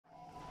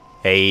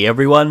Hey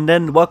everyone,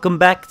 and welcome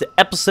back to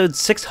episode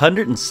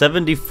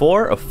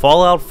 674 of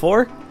Fallout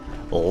 4.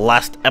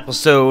 Last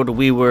episode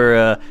we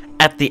were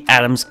at the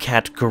Adams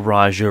Cat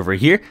garage over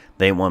here.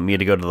 They want me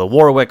to go to the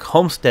Warwick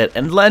homestead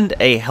and lend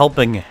a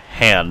helping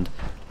hand.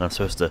 I'm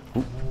supposed to...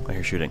 Ooh, I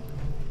hear shooting.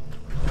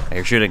 I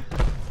hear shooting.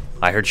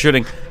 I heard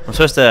shooting. I'm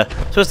supposed to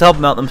help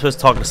them out. I'm supposed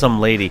to talk to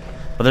some lady.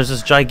 But there's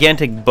this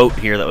gigantic boat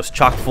here that was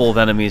chock full of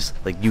enemies,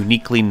 like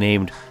uniquely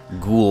named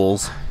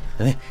ghouls.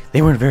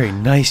 They weren't very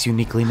nice,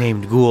 uniquely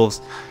named ghouls.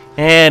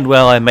 And,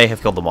 well, I may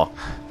have killed them all.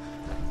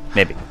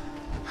 Maybe.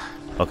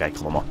 Okay, I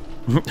killed them all.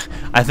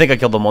 I think I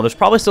killed them all. There's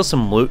probably still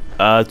some loot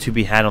to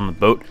be had on the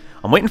boat.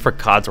 I'm waiting for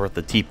Codsworth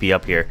to TP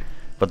up here.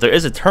 But there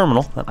is a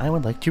terminal that I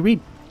would like to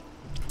read.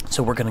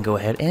 So we're going to go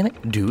ahead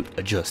and do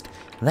just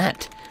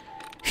that.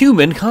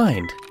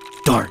 Humankind.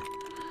 Darn.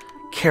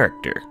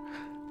 Character.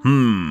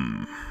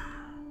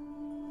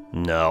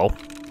 No.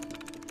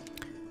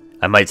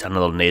 I might sound a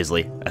little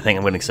nasally. I think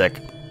I'm getting sick.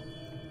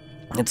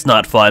 It's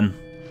not fun.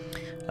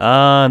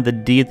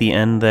 The D at the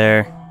end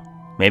there.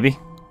 Maybe?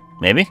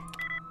 Maybe?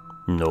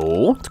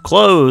 No, it's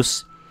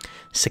close.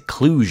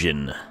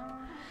 Seclusion.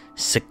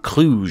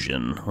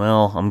 Seclusion.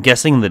 Well, I'm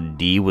guessing the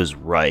D was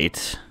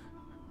right,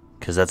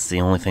 because that's the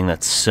only thing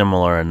that's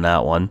similar in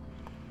that one.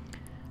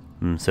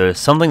 So there's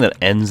something that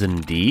ends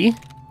in D?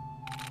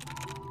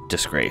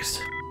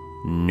 Disgrace.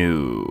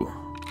 No.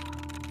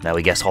 Now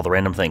we guess all the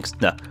random things.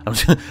 No, I'm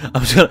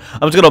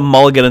just gonna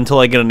mulligan until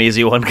I get an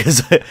easy one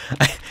because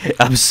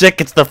I'm sick.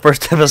 It's the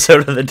first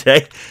episode of the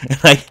day,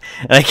 and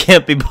I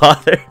can't be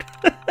bothered.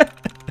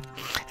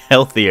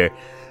 Healthier.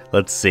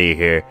 Let's see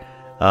here.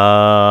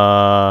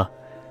 Doesn't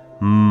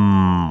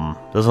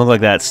look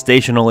like that.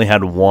 Station only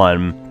had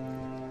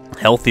one.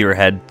 Healthier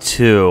had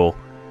two.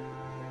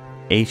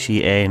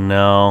 HEA,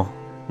 no.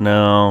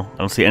 I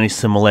don't see any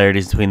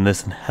similarities between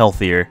this and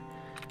healthier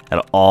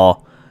at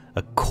all.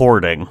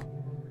 According.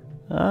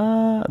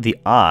 The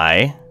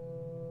I.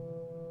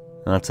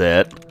 That's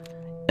it.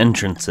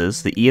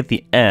 Entrances. The E at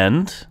the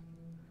end.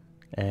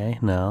 A,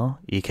 no.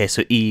 E, okay,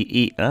 so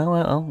E. Oh,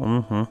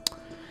 well,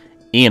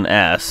 E and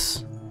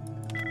S.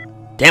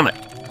 Damn it.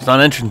 It's not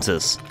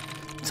entrances.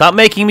 Stop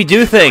making me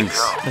do things.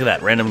 Look at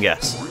that, random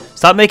guess.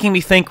 Stop making me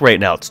think right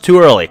now. It's too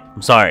early.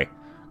 I'm sorry.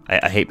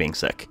 I hate being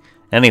sick.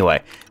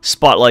 Anyway,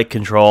 spotlight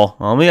control.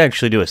 Well, let me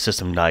actually do a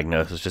system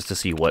diagnosis just to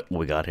see what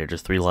we got here.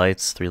 Just three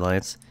lights.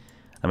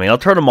 I mean, I'll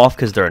turn them off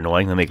because they're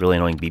annoying. They make really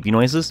annoying beepy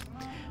noises.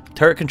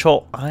 Turret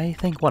control, I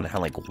think, what, I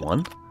had like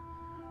one?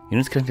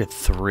 Units connected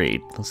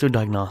 3. Let's do a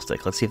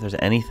diagnostic. Let's see if there's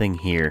anything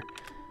here.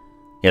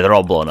 Yeah, they're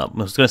all blown up.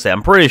 I was going to say,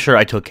 I'm pretty sure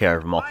I took care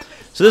of them all.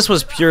 So this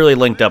was purely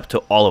linked up to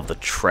all of the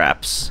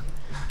traps.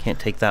 Can't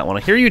take that one. I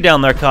hear you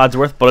down there,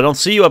 Codsworth, but I don't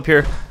see you up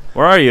here.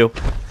 Where are you?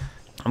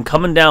 I'm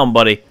coming down,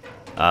 buddy.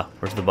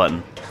 Where's the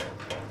button?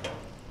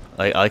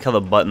 I like how the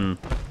button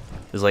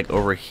is like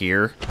over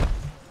here,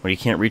 where you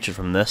can't reach it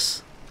from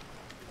this.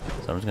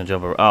 So I'm just gonna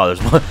jump over. Oh,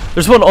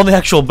 there's one on the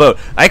actual boat.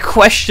 I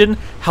question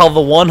how the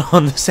one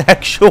on this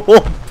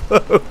actual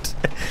boat.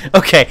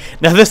 Okay,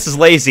 now this is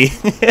lazy.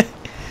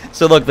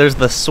 So look, there's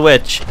the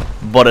switch,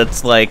 but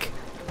it's like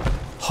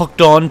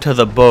hooked onto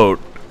the boat.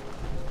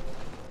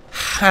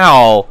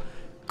 How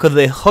could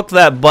they hook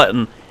that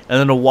button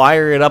and then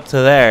wire it up to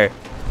there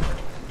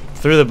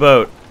through the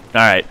boat?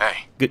 All right. Hey.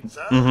 Good.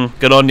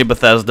 Good on you,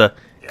 Bethesda.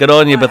 Good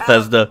on you,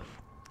 Bethesda.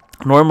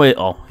 Normally,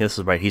 oh, this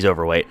is right. He's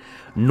overweight.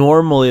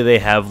 Normally they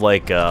have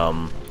like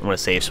I'm gonna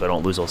save so I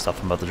don't lose all the stuff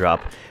I'm about to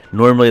drop.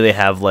 Normally they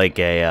have like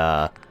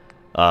an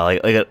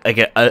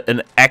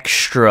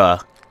extra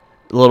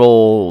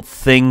little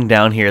thing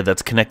down here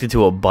that's connected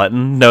to a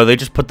button. No, they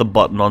just put the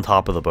button on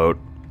top of the boat.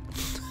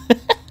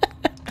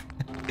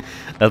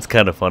 That's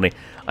kind of funny.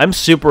 I'm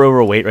super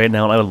overweight right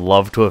now, and I would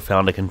love to have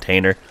found a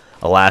container.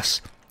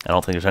 Alas, I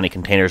don't think there's any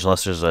containers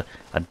unless there's a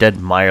dead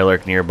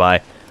Mirelurk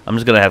nearby. I'm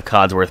just going to have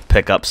Codsworth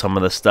pick up some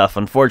of this stuff.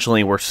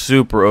 Unfortunately, we're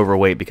super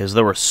overweight because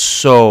there were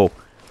so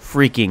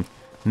freaking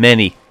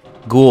many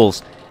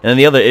ghouls. And then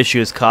the other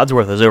issue is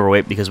Codsworth is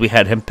overweight because we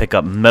had him pick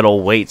up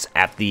metal weights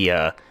at the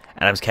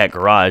Adams Cat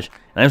garage.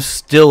 And I'm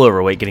still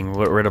overweight getting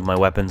rid of my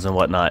weapons and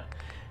whatnot.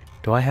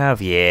 Do I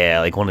have,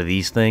 yeah, like one of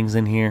these things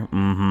in here?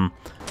 Boom.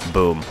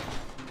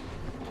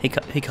 Hey,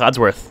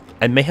 Codsworth,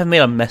 I may have made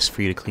a mess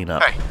for you to clean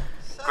up. Hey,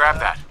 grab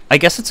that. I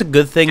guess it's a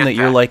good thing that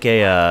you're like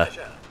a...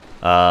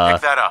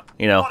 Pick that up.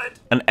 You know,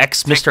 an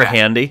ex-Mr.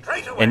 Handy,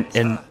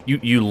 and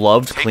you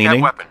loved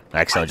cleaning.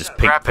 Actually, I just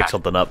picked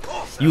something up.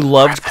 You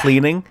loved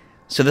cleaning,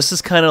 so this is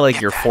kind of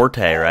like your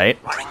forte,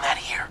 right? Bring that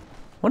here.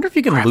 Wonder if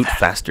you can loot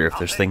faster if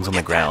there's things on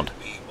the ground.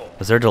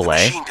 Is there a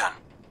delay? Machine gun.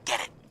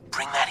 Get it.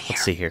 Bring that here.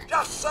 Let's see here.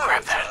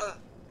 Grab that.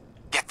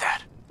 Get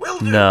that.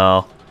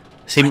 No.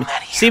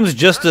 Seems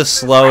just as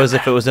slow as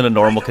if it was in a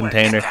normal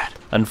container,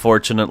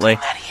 unfortunately.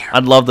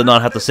 I'd love to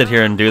not have to sit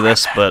here and do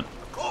this, but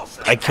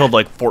I killed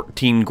like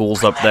 14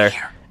 ghouls up there,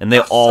 and they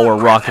all were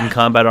rocking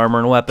combat armor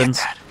and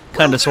weapons.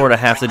 Kinda sorta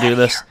have to do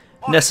this.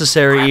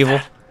 Necessary evil.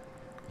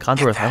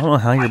 Codsworth, I don't know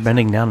how you're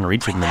bending down and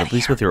reaching them. At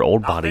least with your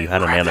old body, you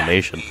had an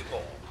animation.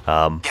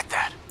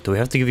 Do we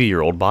have to give you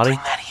your old body?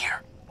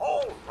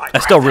 I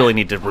still really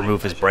need to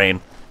remove his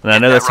brain. And I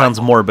know that sounds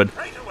morbid.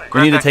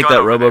 We need to take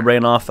that robo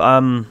brain off.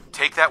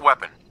 Take that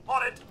weapon.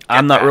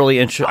 I'm not really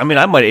interested. I mean,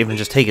 I might even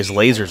just take his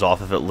lasers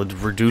off if it would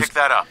reduce. Pick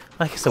that up.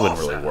 I guess that wouldn't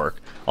really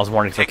work. I was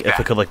wondering if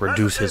it could like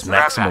reduce his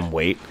maximum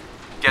weight,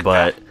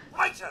 but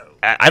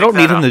I don't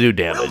need him to do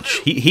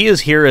damage. He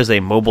is here as a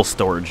mobile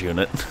storage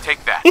unit.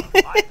 Take that.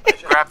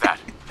 Grab that.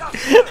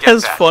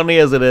 As funny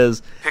as it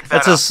is,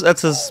 That's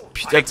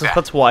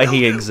that's why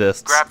he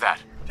exists. Grab that.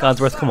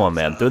 Codsworth, come on,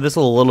 man, do this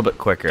a little bit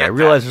quicker. I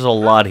realize there's a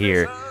lot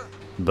here,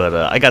 but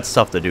I got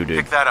stuff to do,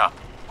 dude. Pick that up.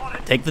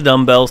 Take the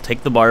dumbbells,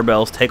 take the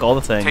barbells, take all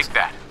the things. Take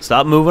that.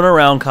 Stop moving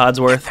around,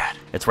 Codsworth. That.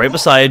 It's right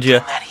beside you.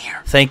 That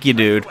here. Thank you,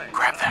 dude.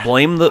 Grab that.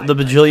 Blame the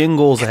bajillion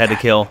ghouls I had to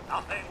kill.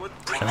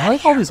 Bring And that I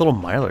like all here. these little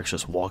Mirelurks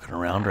just walking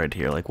around right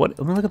here. Like, what?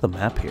 Let me look at the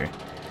map here.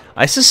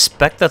 I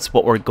suspect that's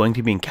what we're going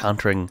to be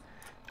encountering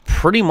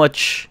pretty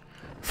much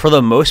for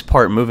the most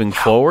part moving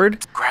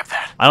forward. Grab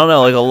that. I don't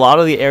know, like a lot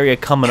of the area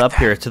coming up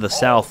here to the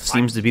south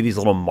seems to be these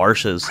little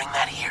marshes. Bring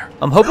that here.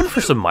 I'm hoping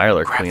for some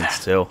Mirelurk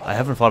queens too. I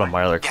haven't fought a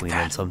Mirelurk queen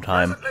in some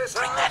time. Bring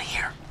that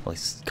here.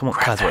 Come on,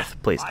 Codsworth,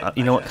 please.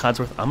 You know what,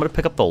 Codsworth? I'm gonna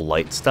pick up the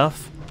light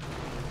stuff.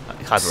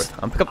 Codsworth,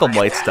 I'm gonna pick up the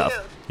light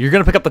stuff. You're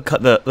gonna pick up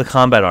the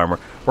combat armor.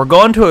 We're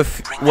going to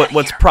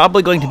what's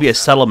probably going to be a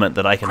settlement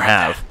that I can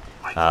have.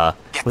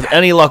 With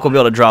any luck, we'll be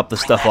able to drop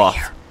this stuff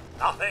off.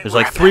 There's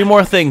like 3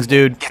 more things,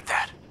 dude. Get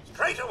that.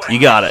 You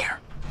got it.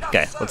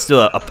 Okay, let's do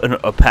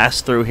a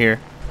pass through here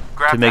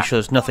to make sure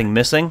there's nothing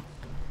missing.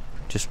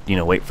 Just, you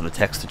know, wait for the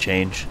text to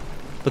change.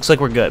 Looks like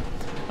we're good.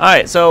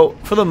 Alright, so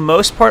for the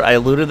most part, I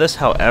looted this.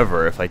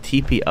 However, if I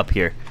TP up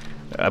here,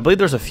 I believe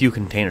there's a few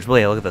containers. But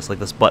yeah, look at this, like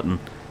this button.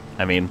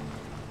 I mean,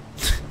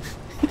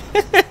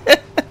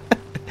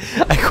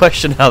 I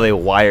question how they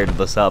wired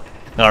this up.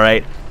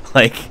 Alright,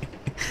 like,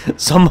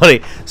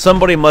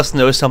 somebody must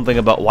know something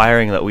about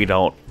wiring that we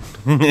don't.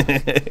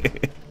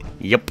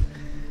 Yep.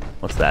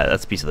 What's that?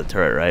 That's a piece of the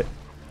turret, right?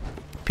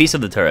 Piece of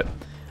the turret.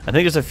 I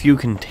think there's a few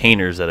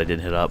containers that I did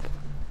hit up.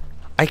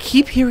 I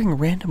keep hearing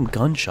random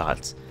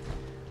gunshots,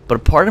 but a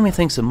part of me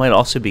thinks it might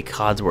also be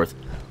Codsworth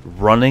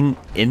running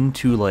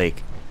into,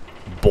 like,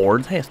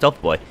 boards. Hey,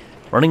 stealth boy.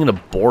 Running into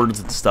boards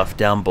and stuff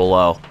down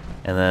below,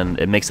 and then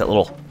it makes that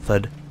little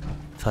thud,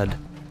 thud,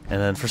 and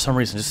then for some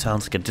reason it just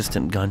sounds like a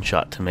distant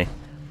gunshot to me.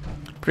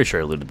 Pretty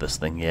sure I looted this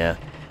thing, yeah.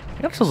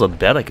 I got ourselves a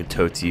bed I could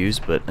totes use,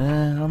 but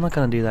I'm not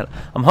gonna do that.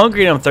 I'm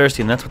hungry and I'm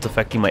thirsty, and that's what's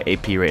affecting my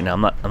AP right now.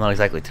 I'm not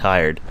exactly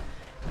tired.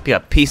 We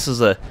got pieces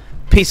of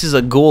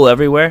ghoul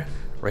everywhere.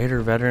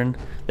 Raider veteran.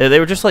 They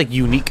were just like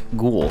unique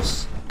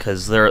ghouls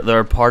because they're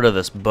a part of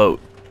this boat.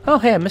 Oh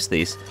hey, I missed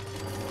these.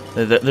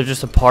 They're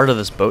just a part of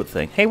this boat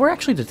thing. Hey, we're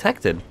actually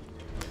detected.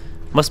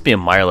 Must be a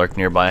Mirelurk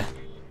nearby.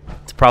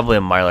 It's probably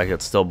a Mirelurk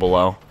that's still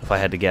below, if I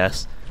had to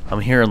guess.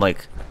 I'm hearing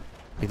like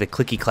the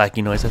clicky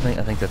clacky noise. I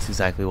think that's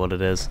exactly what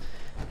it is.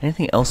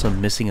 Anything else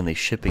I'm missing in these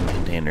shipping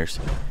containers?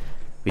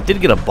 We did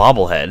get a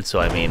bobblehead,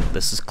 so I mean,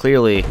 this is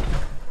clearly,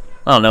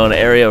 I don't know, an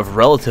area of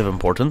relative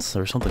importance.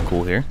 There's something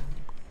cool here.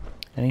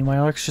 Any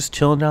Mirelurks just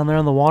chilling down there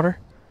in the water?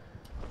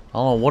 I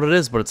don't know what it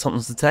is, but it's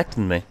something's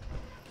detecting me.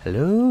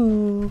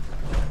 Hello?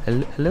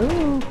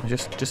 Hello?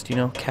 Just you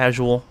know,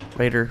 casual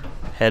raider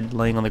head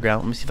laying on the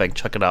ground. Let me see if I can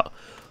chuck it out.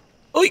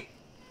 Oi!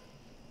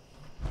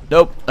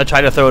 Nope, I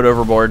tried to throw it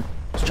overboard.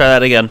 Let's try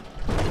that again.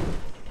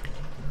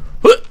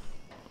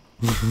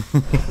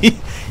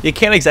 You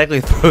can't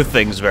exactly throw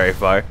things very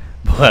far,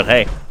 but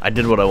hey, I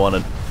did what I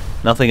wanted.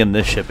 Nothing in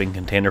this shipping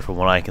container from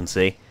what I can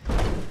see.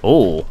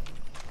 Oh,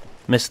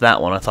 missed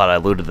that one. I thought I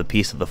looted the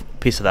piece of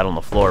that on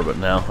the floor, but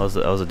no,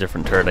 that was a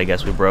different turret. I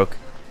guess we broke.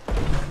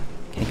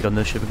 Can't go in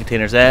those shipping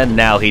containers, and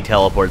now he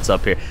teleports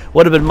up here.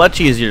 Would have been much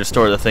easier to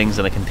store the things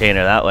in a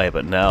container that way,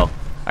 but no. All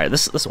right,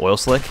 this oil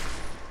slick.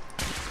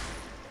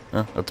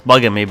 It's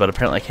bugging me, but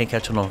apparently I can't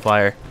catch it on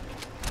fire.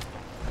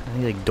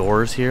 Any like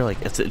doors here?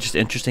 Like it's just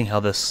interesting how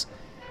this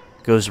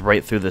goes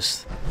right through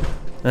this.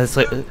 And it's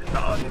like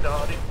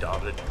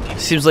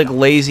seems like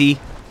lazy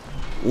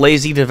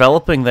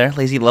developing there,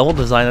 lazy level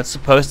design. That's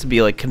supposed to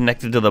be like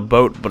connected to the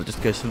boat, but it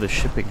just goes through the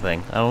shipping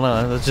thing. I don't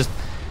know. It's just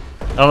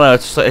I don't know.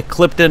 It's just like it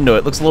clipped into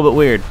it. Looks a little bit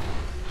weird.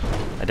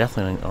 I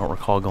definitely don't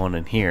recall going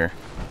in here.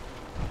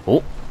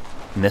 Oh,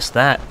 missed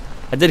that.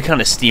 I did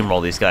kind of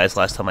steamroll these guys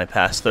last time I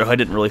passed through. I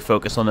didn't really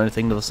focus on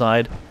anything to the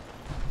side.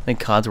 I think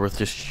Codsworth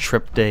just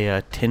tripped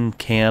a tin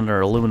can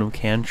or aluminum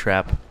can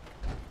trap.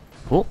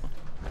 Oh,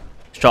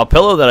 straw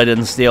pillow that I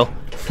didn't steal.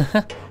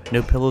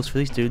 No pillows for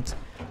these dudes.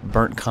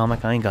 Burnt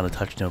comic. I ain't gonna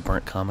touch no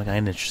burnt comic. I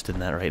ain't interested in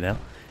that right now.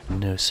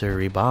 No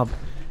siree, Bob.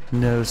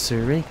 No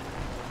siree.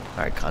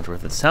 Alright,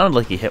 Codsworth. It sounded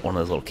like he hit one of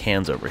those little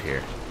cans over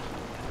here.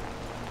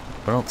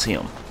 But I don't see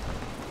him.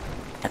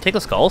 Can I take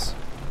the skulls?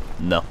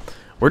 No.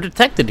 We're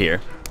detected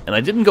here. And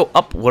I didn't go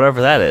up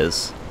whatever that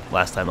is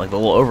last time, like the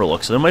little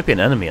overlook. So there might be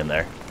an enemy in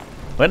there.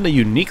 We had a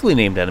uniquely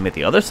named enemy at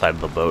the other side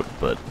of the boat,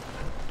 but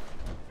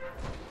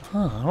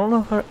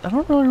I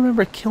don't really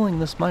remember killing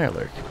this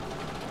Mirelurk.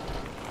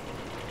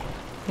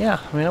 Yeah,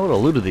 I mean I would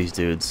have looted these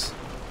dudes.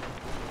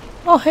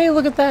 Oh hey,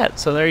 look at that!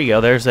 So there you go.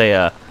 There's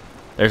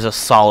a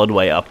solid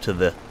way up to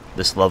the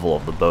this level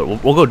of the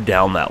boat. We'll go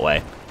down that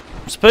way.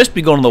 I'm supposed to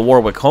be going to the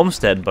Warwick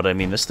Homestead, but I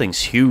mean, this thing's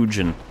huge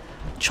and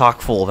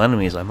chock full of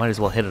enemies. I might as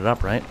well hit it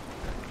up, right?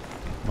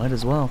 Might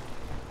as well.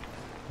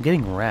 I'm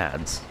getting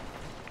rads.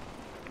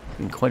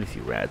 Getting quite a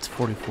few rads.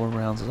 44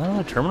 rounds. Is that on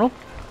the terminal?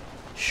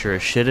 Sure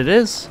as shit it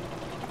is.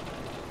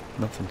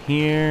 Nothing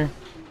here.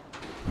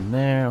 Nothing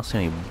there. I don't see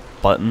any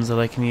buttons that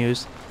I can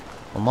use.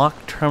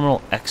 Unlock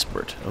terminal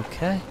expert.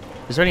 Okay.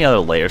 Is there any other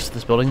layers to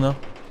this building, though?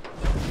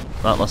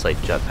 Not unless I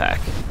jetpack.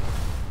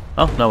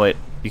 Oh, no, wait.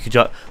 You could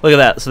jump. Look at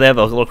that. So they have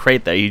a little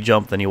crate there. You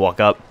jump, then you walk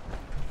up.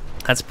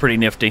 That's pretty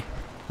nifty.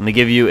 And they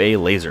give you a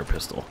laser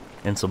pistol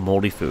and some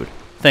moldy food.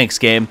 Thanks,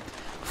 game.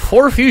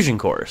 4 fusion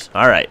cores.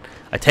 All right.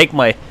 I take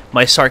my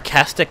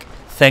sarcastic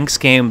thanks,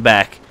 game,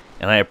 back,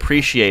 and I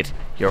appreciate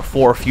your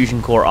 4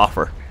 fusion core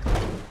offer.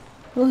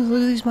 Look at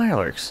these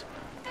Mirelurks.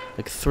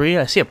 Like 3.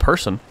 I see a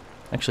person.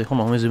 Actually,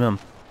 hold on. Let me zoom in.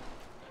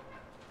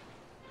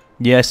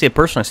 Yeah, I see a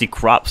person. I see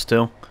crops,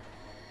 too.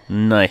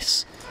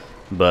 Nice.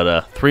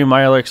 But 3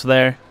 Mirelurks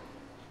there.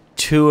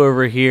 2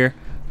 over here.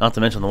 Not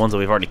to mention the ones that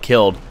we've already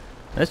killed.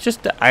 It's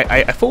just,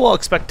 I full well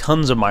expect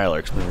tons of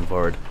Mirelurks moving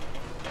forward.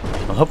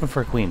 I'm hoping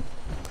for a queen.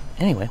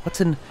 Anyway,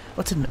 what's in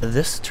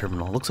this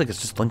terminal? Looks like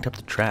it's just linked up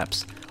to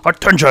traps.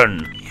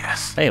 Attention!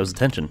 Yes. Hey, it was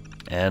attention.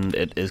 And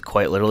it is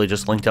quite literally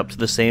just linked up to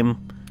the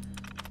same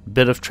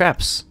bit of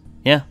traps.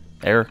 Yeah,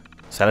 error.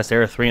 Status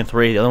error 3 and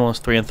 3. The other one was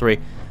 3 and 3.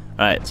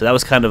 Alright, so that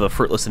was kind of a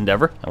fruitless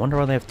endeavor. I wonder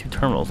why they have 2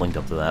 terminals linked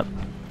up to that.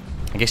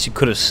 I guess you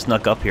could have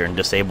snuck up here and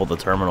disabled the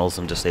terminals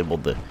and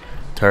disabled the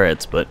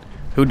turrets, but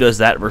who does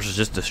that versus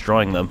just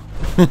destroying them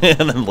and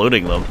then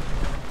looting them?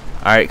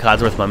 Alright,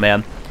 Codsworth, my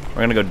man.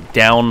 We're going to go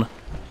down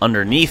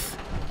underneath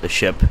the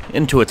ship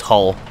into its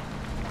hull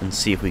and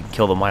see if we can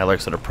kill the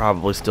Mirelurks that are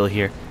probably still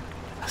here.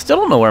 I still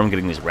don't know where I'm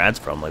getting these rads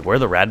from. Like, where are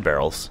the rad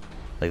barrels?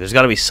 Like, there's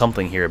got to be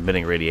something here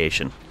emitting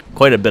radiation.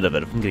 Quite a bit of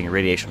it if I'm getting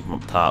radiation from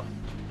up top.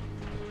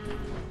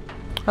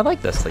 I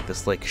like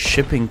this, like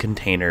shipping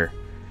container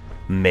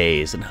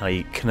maze and how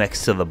it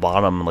connects to the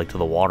bottom and like to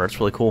the water. It's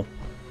really cool.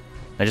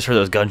 I just heard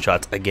those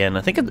gunshots again.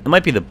 I think it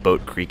might be the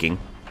boat creaking.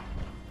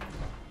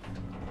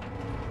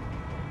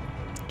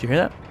 Did you hear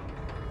that?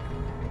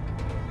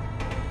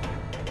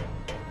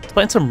 It's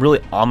playing some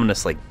really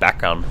ominous like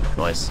background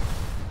noise.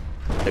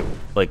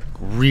 Like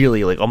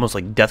really like almost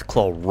like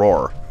Deathclaw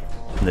roar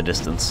in the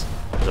distance.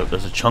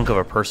 There's a chunk of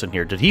a person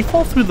here. Did he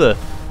fall through the...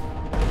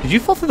 Did you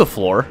fall through the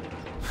floor?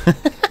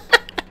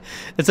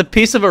 It's a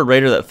piece of a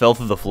raider that fell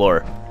through the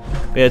floor.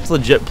 Yeah, it's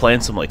legit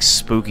playing some like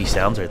spooky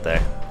sounds right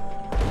there.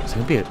 Is it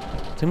gonna be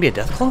a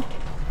Deathclaw?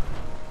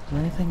 Is there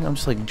anything? I'm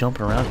just like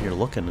jumping around here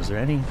looking. Is there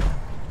any?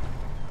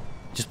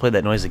 Just played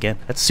that noise again.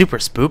 That's super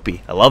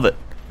spoopy. I love it.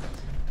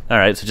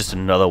 Alright, so just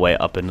another way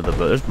up into the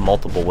boat. There's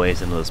multiple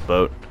ways into this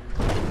boat.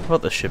 What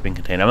about the shipping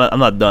container? I'm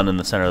not done in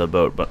the center of the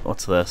boat, but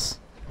what's this?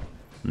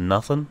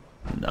 Nothing?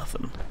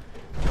 Nothing.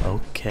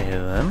 Okay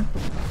then.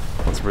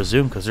 Let's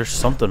resume because there's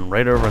something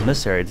right over in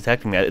this area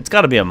detecting me. It's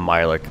got to be a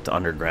Mirelurk. It's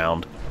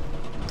underground.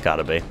 It's got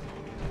to be.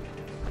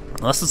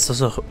 Unless it's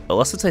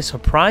a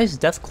surprise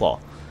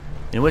Deathclaw,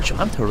 in which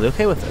I'm totally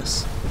okay with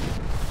this.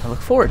 I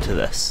look forward to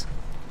this.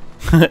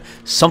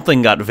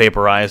 Something got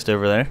vaporized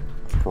over there.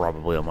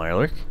 Probably a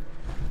Mirelurk.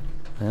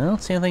 I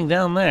don't see anything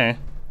down there.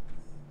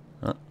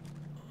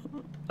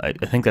 I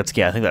think that's,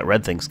 yeah, I think that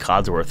red thing's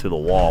Codsworth through the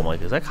wall. I'm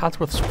like, is that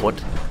Codsworth's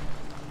foot?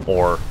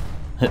 Or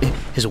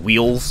his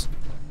wheels?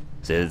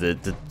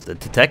 The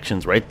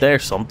detection's right there.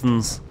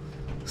 Something's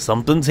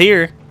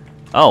here.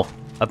 Oh,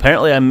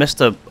 apparently I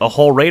missed a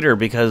whole raider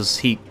because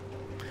he...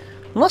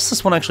 Unless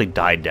this one actually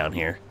died down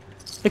here.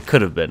 It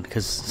could have been,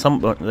 because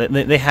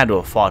they had to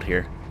have fought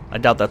here. I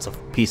doubt that's a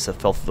piece that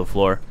fell through the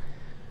floor.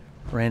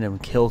 Random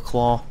kill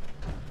claw.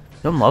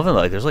 I'm loving it.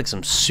 Like, there's like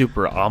some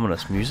super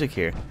ominous music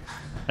here.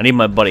 I need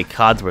my buddy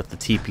Codsworth to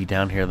TP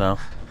down here, though.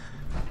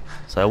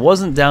 So I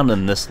wasn't down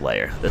in this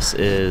layer. This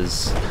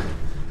is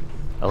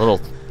a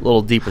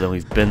little deeper than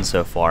we've been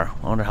so far.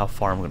 I wonder how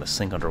far I'm going to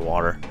sink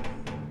underwater.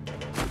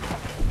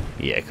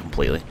 Yeah,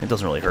 completely. It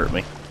doesn't really hurt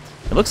me.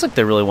 It looks like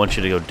they really want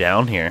you to go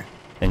down here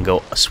and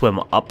go swim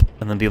up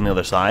and then be on the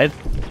other side.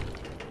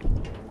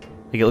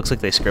 Like, it looks like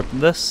they scripted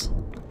this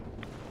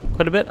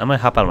quite a bit. I might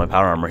hop out of my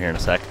power armor here in a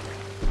sec.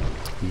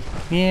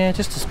 Yeah,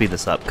 just to speed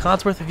this up.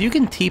 Codsworth, if you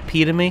can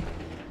TP to me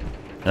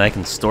and I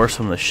can store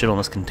some of the shit on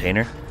this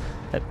container,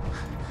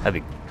 that'd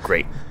be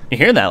great. You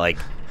hear that, like,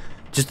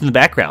 just in the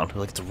background.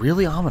 Like, it's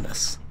really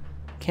ominous.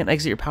 Can't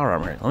exit your power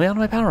armor. Let me out of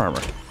my power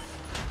armor.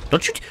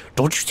 Don't you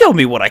tell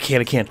me what I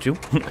can and can't do.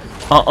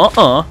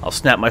 I'll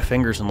snap my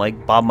fingers and,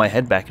 like, bob my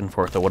head back and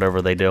forth or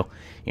whatever they do.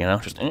 You know,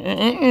 just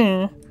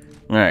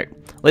Alright.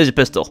 Laser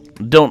pistol.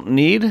 Don't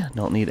need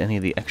any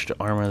of the extra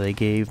armor they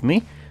gave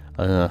me.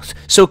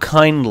 So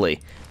kindly.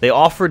 They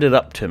offered it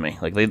up to me.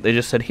 Like, they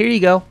just said, here you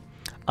go.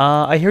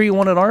 I hear you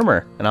wanted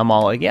armor. And I'm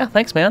all like, yeah,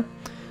 thanks, man.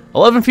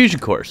 11 fusion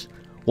cores.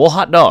 Well,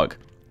 hot dog.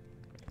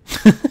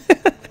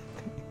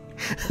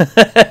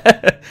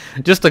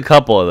 Just a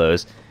couple of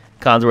those.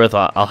 Codsworth,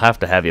 I'll have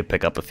to have you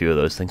pick up a few of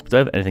those things. But do I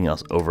have anything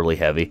else overly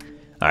heavy?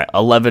 Alright,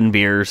 11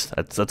 beers.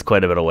 That's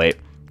quite a bit of weight.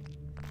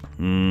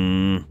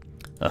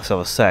 Let's have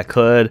a sack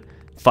hood.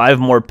 5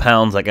 more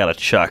pounds I gotta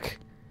chuck.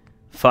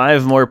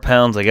 5 more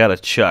pounds I gotta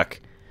chuck.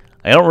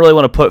 I don't really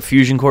want to put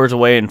fusion cores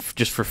away and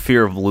just for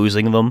fear of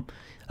losing them.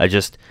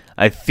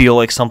 I feel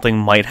like something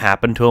might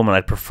happen to them, and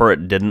I'd prefer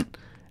it didn't.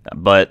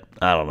 But,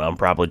 I don't know, I'm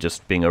probably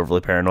just being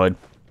overly paranoid.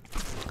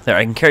 There,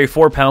 I can carry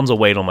 4 pounds of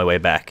weight on my way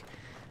back.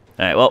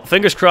 Alright, well,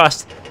 fingers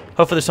crossed.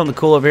 Hopefully there's something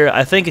cool over here.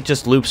 I think it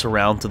just loops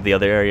around to the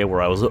other area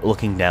where I was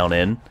looking down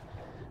in.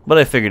 But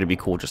I figured it'd be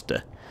cool just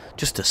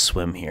to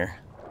swim here.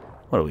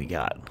 What do we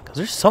got?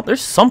 Because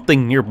there's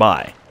something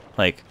nearby.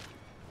 Like,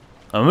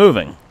 I'm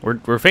moving.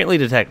 We're faintly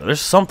detected.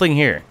 There's something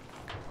here.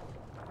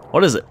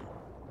 What is it?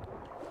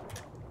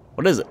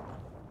 What is it?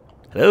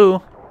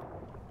 Hello?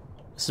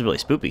 This is really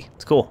spoopy.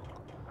 It's cool.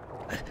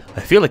 I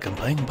feel like I'm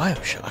playing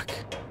Bioshock.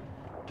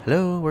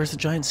 Hello? Where's the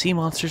giant sea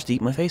monsters to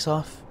eat my face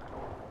off?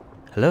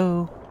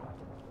 Hello?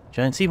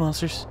 Giant sea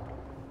monsters?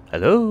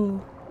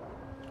 Hello?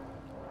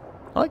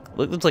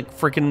 Look, it's like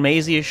freaking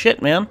mazy as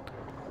shit, man.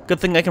 Good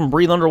thing I can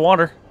breathe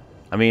underwater.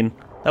 I mean,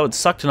 that would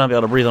suck to not be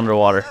able to breathe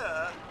underwater.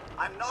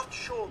 I'm not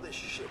sure this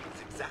ship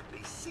is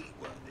exactly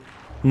seaworthy.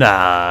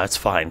 Nah, it's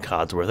fine,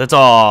 Codsworth. It's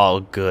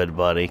all good,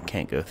 buddy.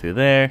 Can't go through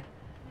there.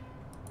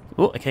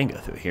 Oh, I can go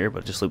through here,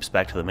 but it just loops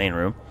back to the main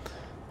room.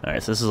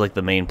 Alright, so this is like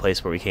the main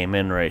place where we came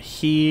in right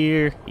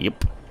here.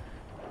 Yep.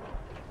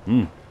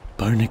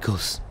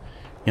 Barnacles.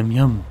 Yum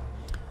yum.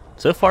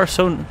 So far,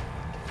 so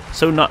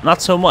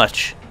not so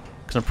much.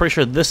 Because I'm pretty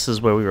sure this is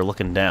where we were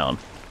looking down.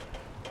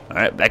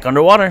 Alright, back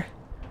underwater.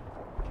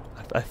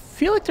 I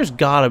feel like there's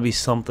gotta be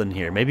something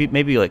here.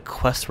 Maybe like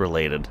quest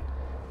related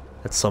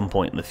at some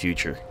point in the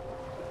future.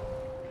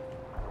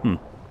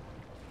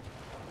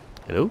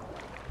 Hello?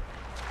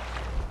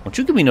 Won't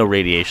you give me no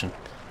radiation?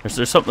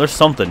 There's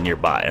something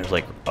nearby. There's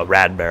like a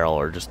rad barrel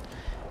or just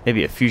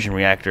maybe a fusion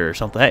reactor or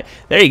something. Hey,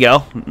 there you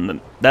go.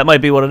 That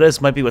might be what it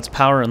is. Might be what's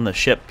powering the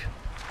ship.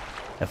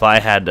 If I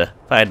had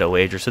to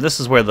wager. So this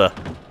is where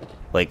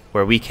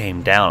where we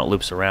came down. It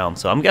loops around.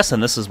 So I'm guessing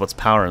this is what's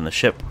powering the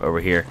ship over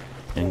here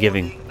and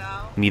giving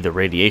me the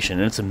radiation.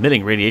 And it's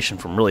emitting radiation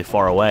from really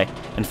far away.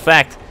 In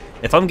fact,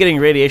 if I'm getting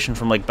radiation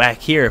from like back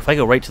here, if I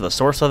go right to the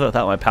source of it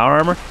without my power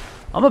armor,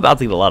 I'm about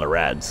to get a lot of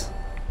rads.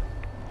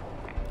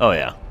 Oh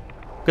yeah.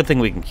 Good thing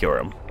we can cure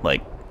him,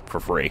 like, for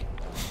free.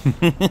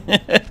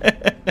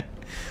 I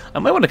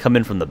might want to come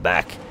in from the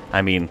back.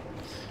 I mean,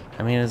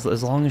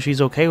 as long as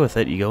she's okay with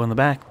it, you go in the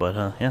back. But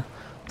yeah,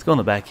 let's go in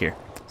the back here.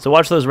 So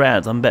watch those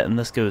rads. I'm betting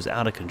this goes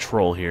out of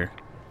control here.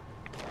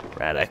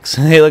 Radex.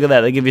 Hey, look at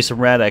that. They give you some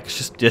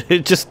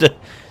Radex just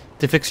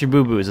to fix your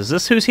boo-boos. Is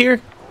this who's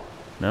here?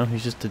 No,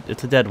 he's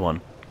it's a dead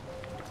one.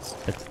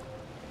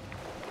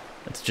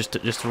 It's just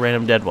a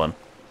random dead one.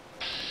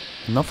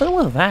 Nothing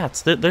with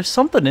that. There's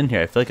something in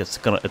here. I feel like it's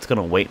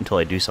gonna wait until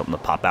I do something to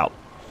pop out.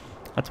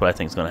 That's what I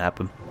think is gonna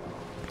happen.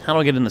 How do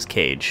I get in this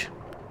cage?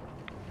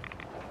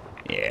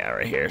 Yeah,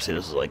 right here. See,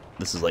 this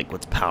is like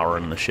what's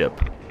powering the ship.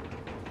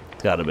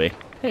 It's gotta be.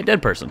 Hey,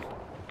 dead person.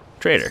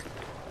 Traitor.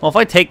 Well, if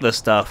I take this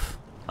stuff,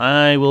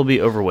 I will be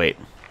overweight.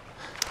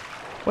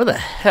 Where the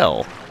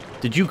hell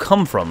did you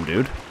come from,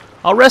 dude?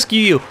 I'll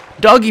rescue you.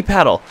 Doggy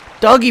paddle.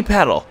 Doggy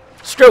paddle.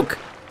 Stroke.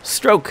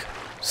 Stroke.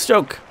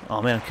 Stroke.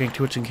 Oh man, I'm getting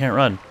too much and can't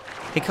run.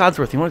 Hey,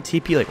 Codsworth, you want to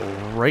TP, like,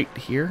 right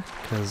here?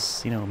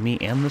 Because, you know, me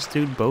and this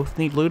dude both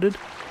need looted.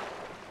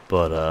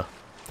 But,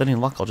 then in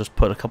luck, I'll just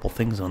put a couple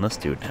things on this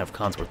dude and have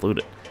Codsworth loot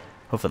it.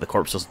 Hopefully the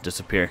corpse doesn't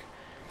disappear.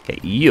 Okay,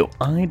 you.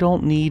 I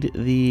don't need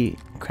the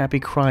crappy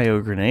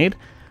cryo grenade.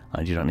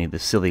 I do not need the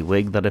silly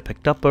wig that I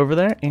picked up over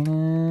there.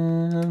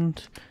 And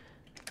do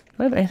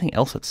I have anything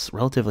else that's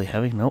relatively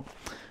heavy? Nope.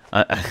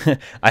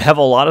 I have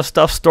a lot of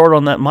stuff stored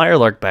on that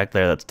Mirelurk back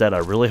there that's dead. I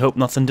really hope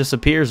nothing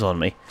disappears on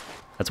me.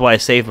 That's why I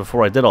saved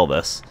before I did all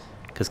this,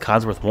 because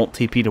Codsworth won't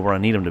TP to where I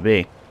need him to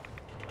be.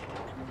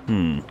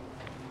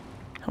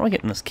 How do I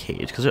get in this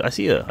cage? Because I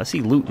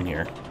see loot in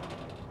here.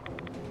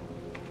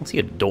 I see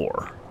a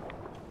door.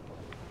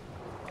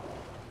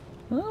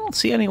 I don't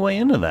see any way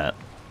into that.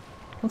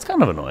 That's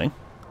kind of annoying.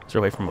 Is there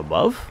a way from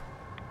above?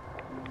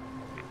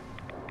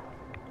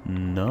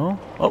 No.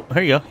 Oh,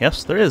 there you go.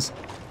 Yes, there is.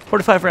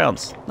 45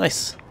 rounds.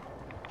 Nice.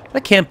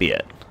 That can't be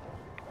it.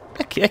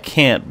 That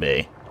can't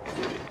be.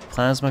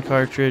 Plasma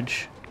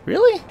cartridge.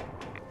 Really? I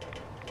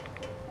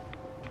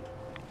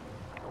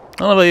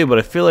don't know about you, but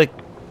I feel like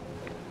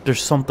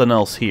there's something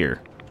else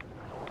here.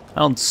 I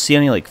don't see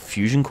any, like,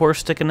 fusion core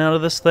sticking out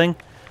of this thing.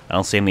 I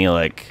don't see any,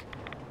 like,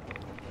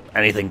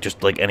 anything,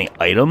 just, like, any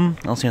item.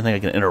 I don't see anything I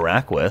can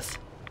interact with.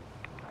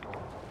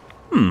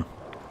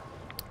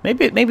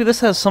 Maybe this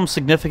has some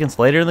significance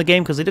later in the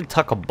game, because they did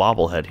tuck a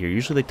bobblehead here.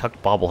 Usually they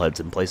tuck bobbleheads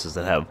in places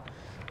that have,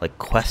 like,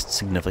 quest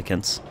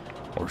significance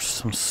or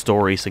some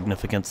story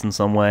significance in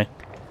some way.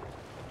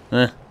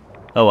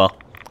 Oh well.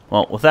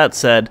 Well, with that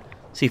said,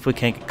 see if we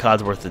can't get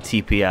Codsworth to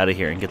TP out of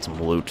here and get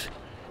some loot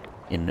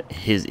in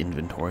his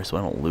inventory so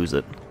I don't lose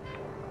it.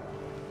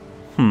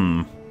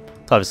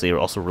 It's obviously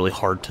also really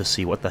hard to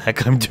see what the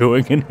heck I'm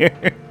doing in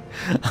here.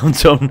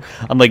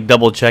 I'm like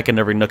double checking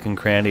every nook and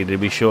cranny to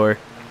be sure.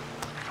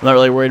 I'm not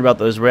really worried about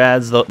those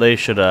rads, though. They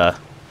should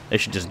They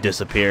should just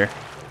disappear.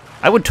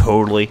 I would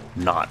totally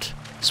not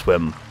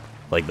swim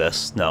like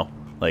this. No.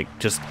 Like,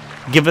 just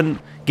given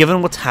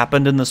what's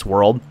happened in this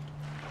world,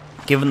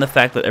 given the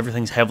fact that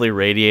everything's heavily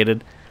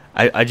radiated,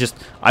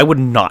 I would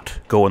not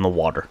go in the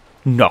water.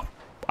 No.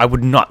 I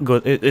would not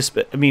go.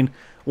 I mean,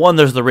 one,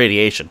 there's the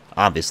radiation,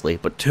 obviously,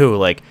 but two,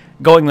 like,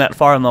 going that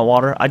far in the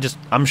water,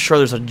 I'm sure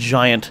there's a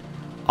giant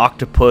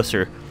octopus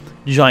or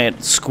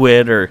giant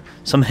squid or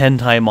some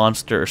hentai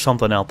monster or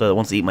something out there that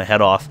wants to eat my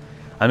head off.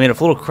 I mean,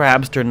 if little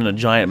crabs turn into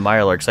giant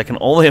mirelurks, I can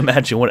only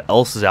imagine what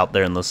else is out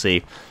there in the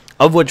sea,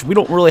 of which we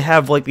don't really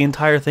have, like, the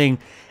entire thing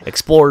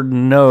explored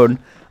and known.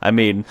 I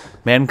mean,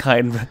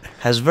 mankind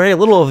has very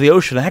little of the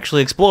ocean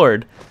actually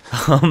explored.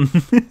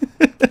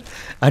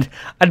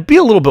 I'd be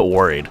a little bit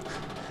worried.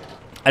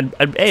 Hey,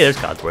 there's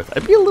Codsworth.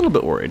 I'd be a little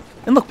bit worried.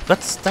 And look,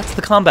 that's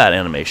the combat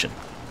animation.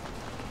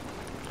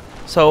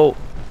 So,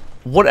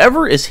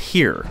 whatever is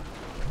here,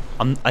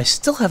 I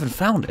still haven't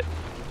found it.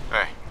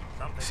 Hey,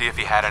 see if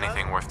he had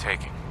anything worth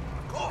taking.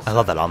 I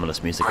love that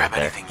ominous music Grab right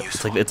there. anything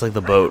useful. It's like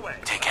the boat.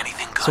 Take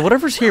anything good. So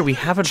whatever's here we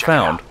haven't Check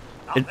found.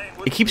 it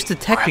It keeps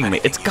detecting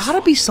me. It's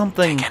gotta be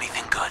something Take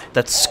anything good.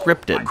 that's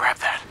scripted. Grab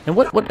that. And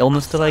what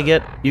illness did I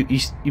get? You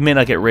may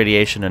not get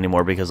radiation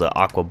anymore because of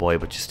Aqua Boy,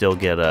 but you still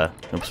get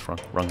oops,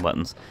 wrong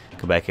buttons.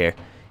 Go back here.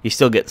 You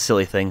still get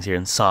silly things here.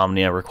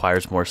 Insomnia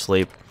requires more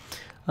sleep.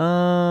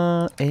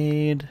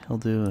 Aid. I'll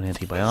do an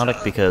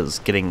antibiotic because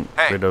getting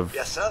rid of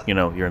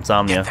your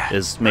insomnia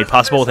is made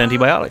possible with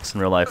antibiotics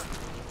in real life.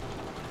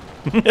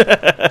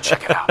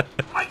 Check it out.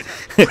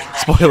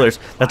 Spoilers.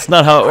 That's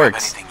not how it Grab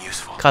works. anything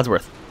useful.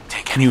 Codsworth,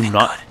 Take can you anything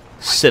not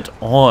good. sit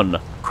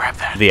on Grab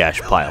that. the ash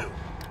pile?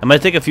 I'm gonna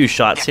take a few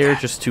shots here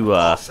just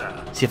to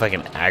see if I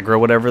can aggro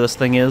whatever this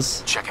thing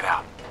is, Check it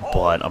out.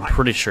 but I'm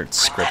pretty sure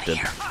it's Bring that scripted.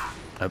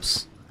 here.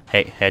 Oops.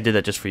 Hey, I did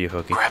that just for you,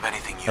 Hookie. Grab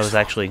anything useful. That was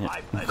actually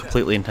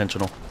completely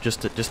intentional,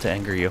 just to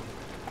anger you.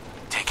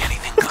 Take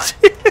anything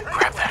good.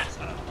 Grab that.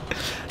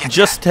 Get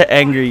Just to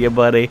anger you,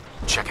 buddy.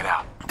 that. Check it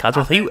out.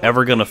 Codsworth, are you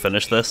ever gonna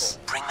finish this?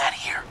 Bring that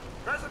here.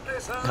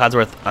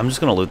 Codsworth, I'm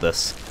just gonna loot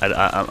this.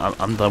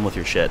 I'm done with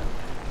your shit.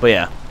 But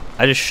yeah,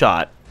 I just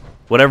shot.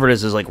 Whatever it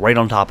is like right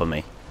on top of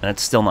me, and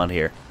it's still not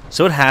here.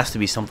 So it has to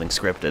be something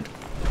scripted.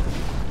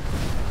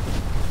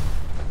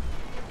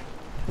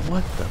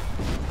 What the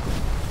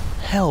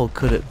hell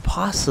could it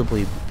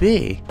possibly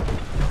be?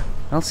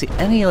 I don't see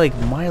any like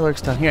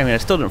Mirelurks down here. I mean, I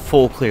still didn't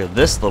full clear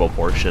this little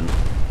portion,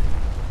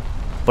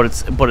 but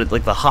it's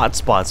like the hot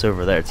spots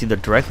over there. It's either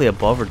directly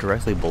above or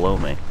directly below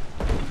me.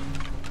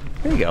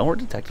 There you go. We're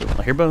detected.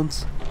 I hear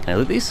bones. Can I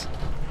loot these?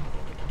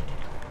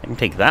 I can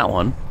take that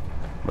one,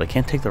 but I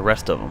can't take the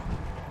rest of them.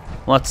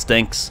 Well, that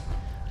stinks.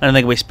 I didn't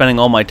think I'd be spending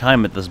all my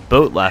time at this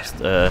boat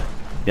the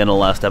end of the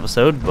last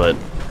episode, but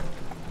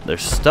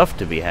there's stuff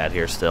to be had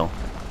here still.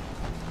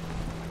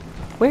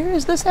 Where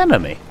is this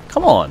enemy?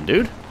 Come on,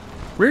 dude.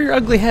 Rear your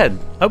ugly head.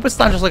 I hope it's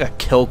not just like a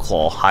kill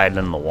claw hiding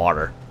in the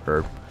water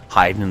or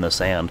hiding in the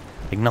sand.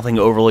 Like nothing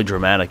overly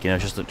dramatic, you know,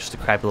 just a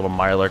crappy little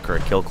Mirelurk or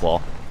a kill claw.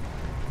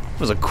 If it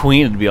was a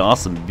queen, it'd be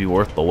awesome. It'd be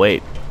worth the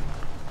wait.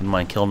 Wouldn't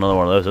mind killing another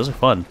one of those. Those are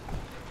fun.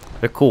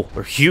 They're cool.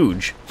 They're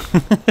huge.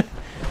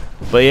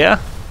 But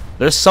yeah,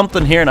 there's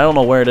something here, and I don't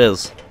know where it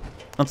is.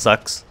 That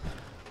sucks.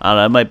 I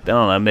don't know. I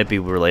don't know. It might be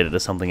related to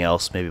something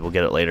else. Maybe we'll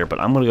get it later. But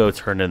I'm gonna go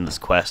turn in this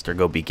quest or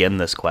go begin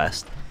this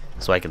quest,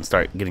 so I can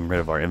start getting rid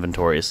of our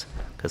inventories.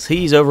 Because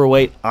he's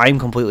overweight, I'm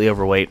completely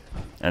overweight,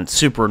 and it's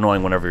super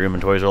annoying whenever your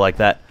inventories are like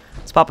that.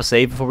 Let's pop a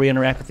save before we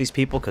interact with these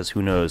people, because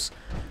who knows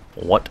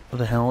what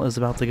the hell is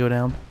about to go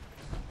down.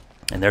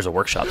 And there's a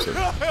workshop soon.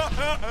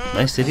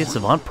 Nice Idiot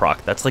Savant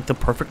proc. That's like the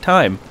perfect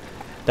time.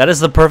 That is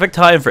the perfect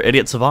time for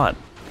Idiot Savant.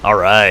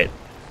 Alright.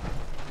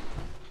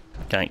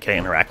 Can I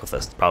interact with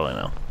this? Probably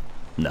no.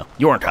 No.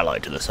 You aren't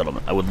allied to the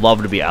settlement. I would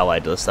love to be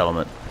allied to the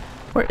settlement.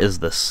 Where is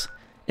this?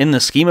 In the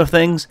scheme of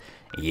things,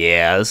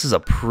 yeah, this is a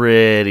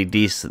pretty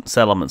decent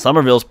settlement.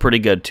 Somerville's pretty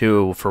good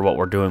too for what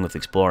we're doing with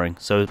exploring.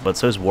 But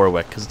so is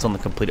Warwick, because it's on the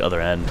complete other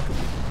end.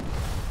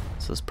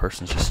 So this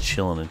person's just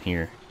chilling in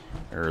here.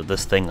 Or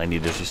this thing I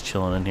need is just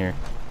chilling in here.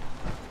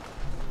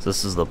 So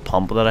this is the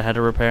pump that I had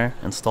to repair.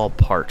 Install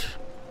part.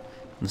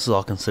 This is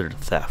all considered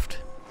theft.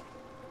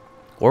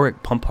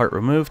 Warwick pump part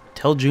removed.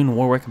 Tell June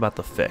Warwick about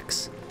the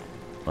fix.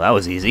 Well, that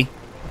was easy.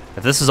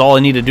 If this is all I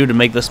need to do to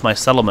make this my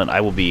settlement, I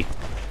will be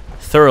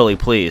thoroughly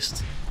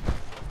pleased.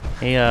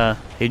 Hey,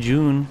 hey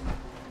June.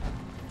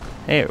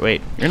 Hey,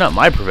 wait, you're not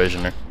my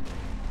provisioner.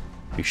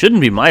 You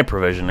shouldn't be my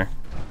provisioner.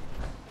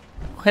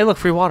 Oh, hey, look,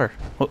 free water.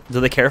 Oh, do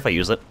they care if I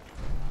use it?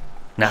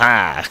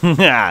 Nah.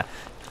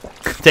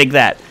 Take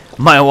that.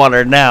 My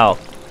water now.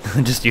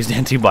 Just used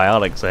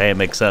antibiotics, so hey, it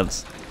makes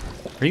sense.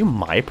 Are you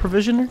my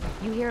provisioner?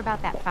 You hear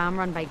about that farm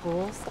run by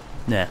ghouls?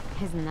 Nah.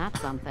 Isn't that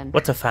something?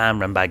 What's a farm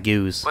run by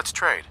goose? Let's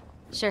trade.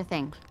 Sure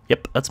thing.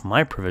 Yep, that's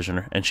my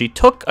provisioner. And she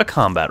took a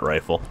combat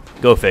rifle.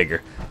 Go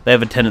figure. They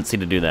have a tendency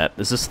to do that.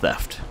 Is this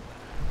theft?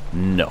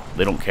 No,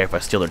 they don't care if I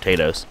steal their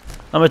potatoes.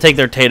 I'm gonna take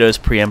their potatoes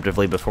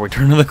preemptively before we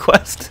turn to the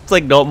quest. It's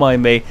like, don't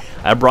mind me.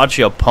 I brought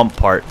you a pump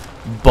part,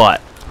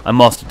 but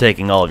I'm also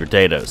taking all of your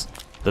potatoes.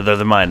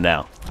 They're mine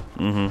now.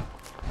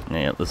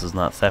 Yeah, this is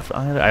not theft.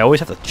 I always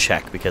have to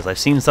check because I've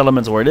seen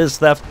settlements where it is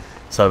theft,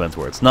 settlements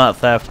where it's not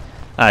theft.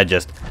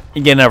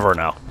 You never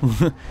know.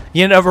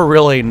 You never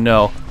really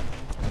know.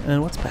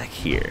 And what's back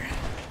here?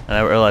 And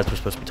I realized we're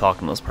supposed to be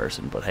talking to this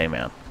person, but hey,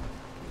 man.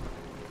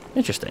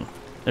 Interesting.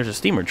 There's a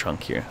steamer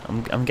trunk here.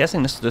 I'm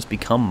guessing this will just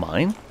become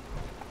mine?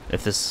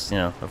 If this,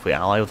 if we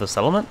ally with a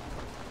settlement?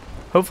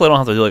 Hopefully I don't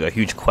have to do like a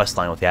huge quest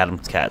line with the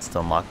Adams cats to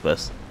unlock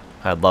this.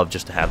 I'd love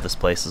just to have this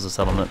place as a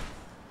settlement.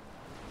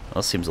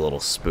 Well, this seems a little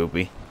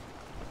spoopy.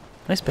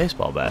 Nice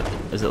baseball bat.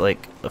 Is it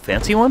like a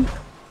fancy one?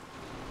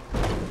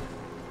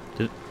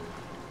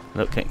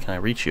 No, can I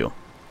reach you?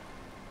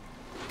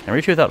 Can I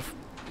reach you without...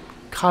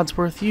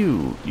 Codsworth,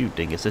 you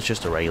dingus. It's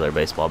just a regular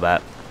baseball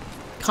bat.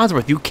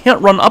 Codsworth, you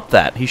can't run up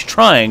that. He's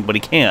trying, but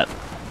he can't.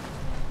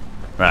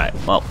 Alright,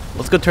 well,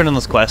 let's go turn in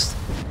this quest.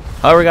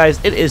 However,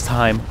 guys, it is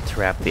time to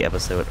wrap the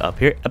episode up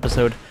here.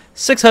 Episode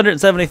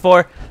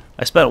 674.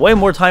 I spent way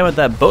more time at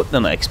that boat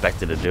than I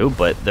expected to do,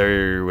 but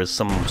there was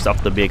some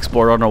stuff to be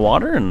explored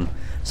underwater, and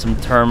some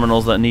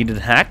terminals that needed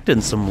hacked,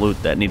 and some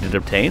loot that needed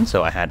obtained,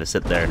 so I had to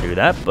sit there and do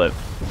that, but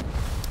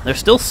there's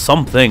still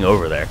something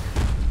over there.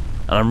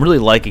 And I'm really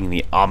liking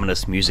the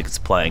ominous music it's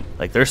playing.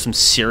 Like, there's some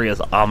serious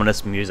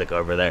ominous music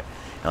over there.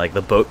 And, like,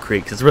 the boat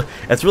creaks.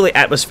 It's really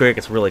atmospheric.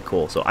 It's really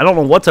cool. So, I don't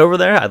know what's over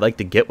there. I'd like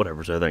to get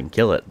whatever's over there and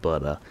kill it.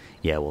 But,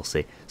 yeah, we'll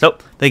see. So,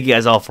 thank you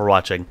guys all for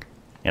watching.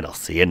 And I'll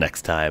see you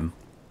next time.